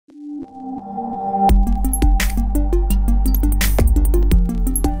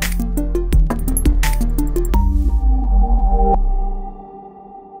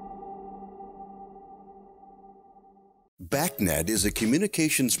BACnet is a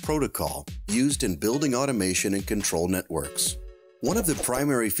communications protocol used in building automation and control networks. One of the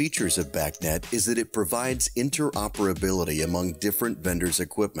primary features of BACnet is that it provides interoperability among different vendors'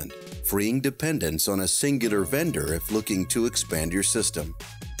 equipment, freeing dependence on a singular vendor if looking to expand your system.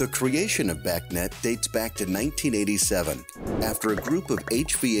 The creation of BACnet dates back to 1987, after a group of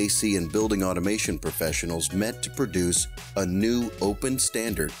HVAC and building automation professionals met to produce a new open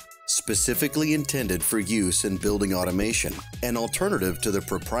standard specifically intended for use in building automation, an alternative to the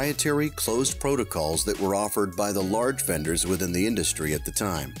proprietary closed protocols that were offered by the large vendors within the industry at the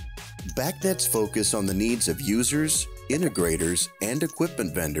time. BACnet's focus on the needs of users, integrators, and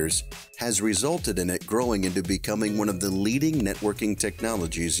equipment vendors has resulted in it growing into becoming one of the leading networking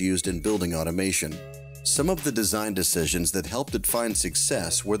technologies used in building automation. Some of the design decisions that helped it find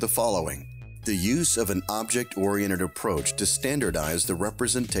success were the following: the use of an object-oriented approach to standardize the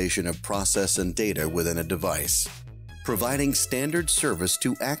representation of process and data within a device, providing standard service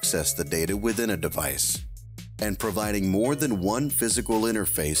to access the data within a device, and providing more than one physical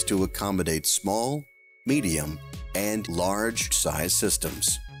interface to accommodate small, medium, and large-size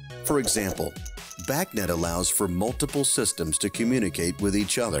systems. For example, BACnet allows for multiple systems to communicate with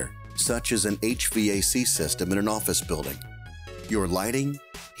each other, such as an HVAC system in an office building. Your lighting,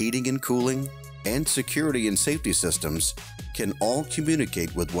 heating and cooling, and security and safety systems can all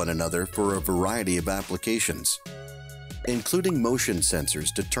communicate with one another for a variety of applications, including motion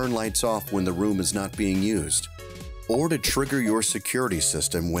sensors to turn lights off when the room is not being used, or to trigger your security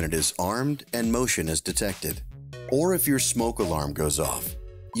system when it is armed and motion is detected. Or if your smoke alarm goes off,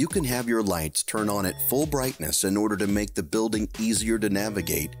 you can have your lights turn on at full brightness in order to make the building easier to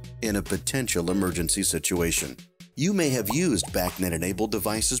navigate in a potential emergency situation. You may have used BACnet-enabled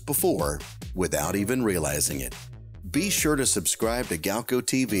devices before without even realizing it. Be sure to subscribe to Galco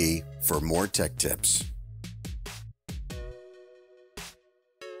TV for more tech tips.